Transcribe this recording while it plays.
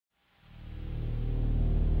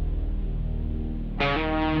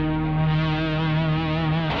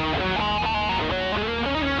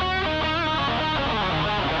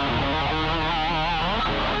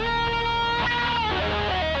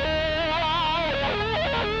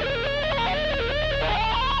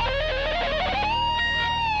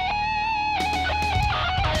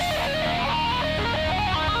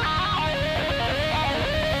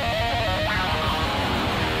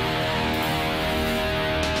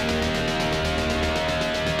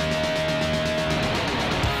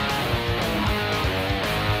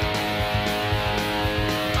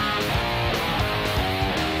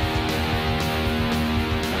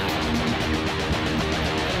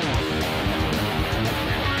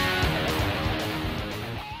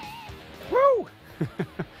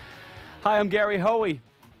Hi, I'm Gary Hoey,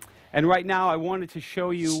 and right now I wanted to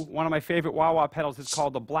show you one of my favorite wah-wah pedals. It's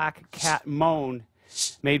called the Black Cat Moan,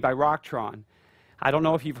 made by Rocktron. I don't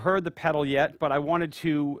know if you've heard the pedal yet, but I wanted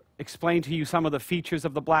to explain to you some of the features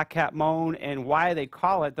of the Black Cat Moan and why they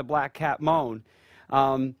call it the Black Cat Moan.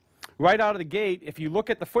 Right out of the gate, if you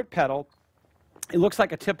look at the foot pedal, it looks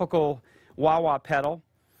like a typical wah-wah pedal.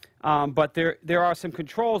 But there are some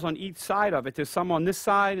controls on each side of it. There's some on this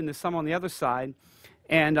side and there's some on the other side.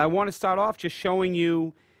 And I want to start off just showing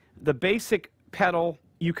you the basic pedal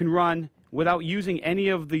you can run without using any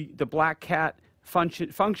of the Black Cat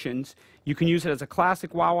functions. You can use it as a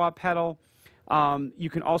classic wah-wah pedal. You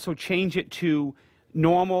can also change it to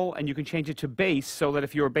normal, and you can change it to bass, so that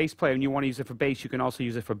if you're a bass player and you want to use it for bass, you can also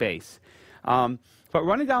use it for bass. But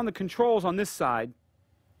running down the controls on this side,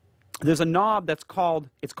 there's a knob it's called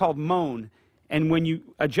moan, and when you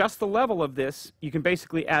adjust the level of this, you can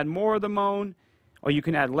basically add more of the moan, or you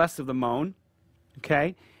can add less of the moan,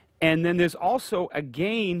 okay? And then there's also a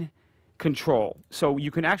gain control, so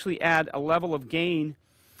you can actually add a level of gain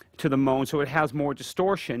to the moan so it has more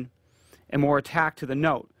distortion and more attack to the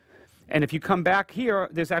note. And if you come back here,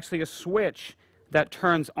 there's actually a switch that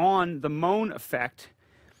turns on the moan effect,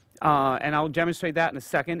 and I'll demonstrate that in a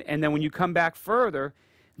second. And then when you come back further,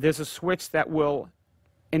 there's a switch that will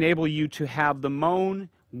enable you to have the moan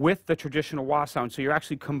with the traditional wah sound. So you're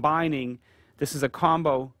actually combining. This is a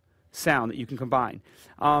combo sound that you can combine.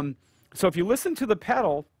 So if you listen to the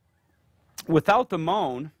pedal without the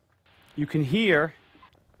moan, you can hear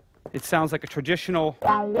it sounds like a traditional.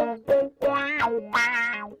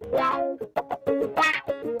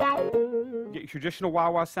 Get traditional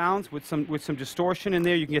wah-wah sounds with some distortion in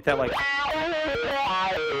there. You can get that like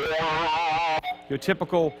your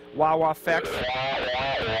typical wah-wah effects.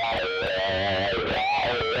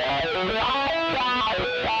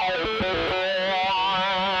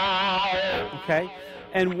 Okay,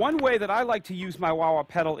 and one way that I like to use my wah-wah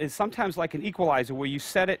pedal is sometimes like an equalizer, where you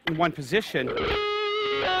set it in one position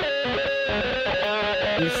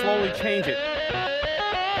and you slowly change it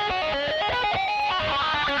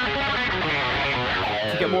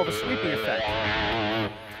to get more of a sweeping effect.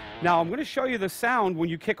 Now I'm going to show you the sound when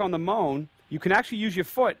you kick on the moan. You can actually use your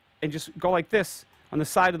foot and just go like this on the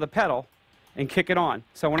side of the pedal and kick it on.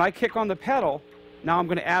 So when I kick on the pedal, now I'm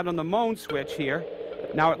going to add on the moan switch here.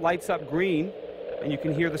 Now it lights up green, and you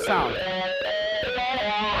can hear the sound.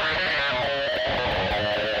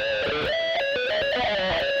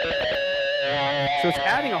 So it's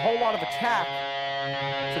adding a whole lot of attack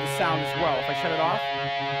to the sound as well. If I shut it off,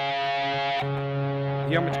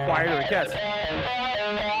 hear how much quieter it gets.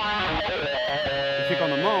 You kick on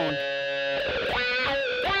the moan,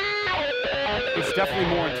 it's definitely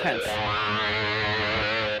more intense.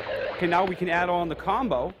 Okay, now we can add on the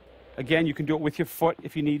combo. Again, you can do it with your foot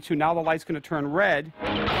if you need to. Now the light's going to turn red.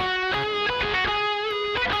 Now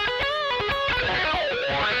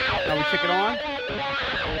we kick it on.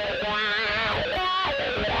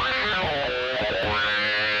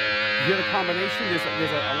 You hear the combination? There's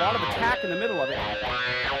a lot of attack in the middle of it.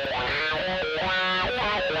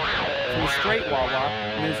 From the straight wah-wah,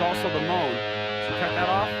 and there's also the moan. So cut that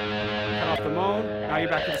off. Cut off the moan. Now you're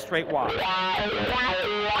back to the straight wah.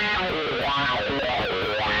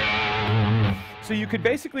 So you could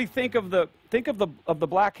basically think of the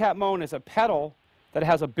Black Cat Moan as a pedal that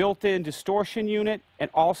has a built-in distortion unit, and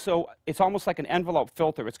also it's almost like an envelope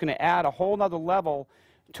filter. It's going to add a whole nother level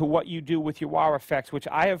to what you do with your wah effects, which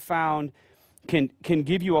I have found can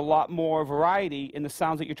give you a lot more variety in the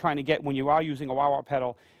sounds that you're trying to get when you are using a wah-wah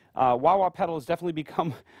pedal. Wah-wah pedal has definitely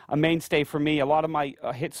become a mainstay for me. A lot of my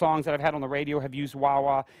hit songs that I've had on the radio have used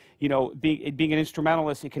wah-wah. You know, being an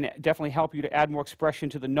instrumentalist, it can definitely help you to add more expression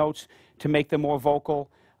to the notes to make them more vocal.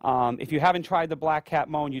 If you haven't tried the Black Cat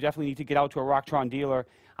Moan, you definitely need to get out to a Rocktron dealer.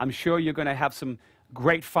 I'm sure you're going to have some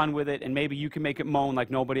great fun with it, and maybe you can make it moan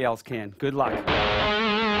like nobody else can. Good luck.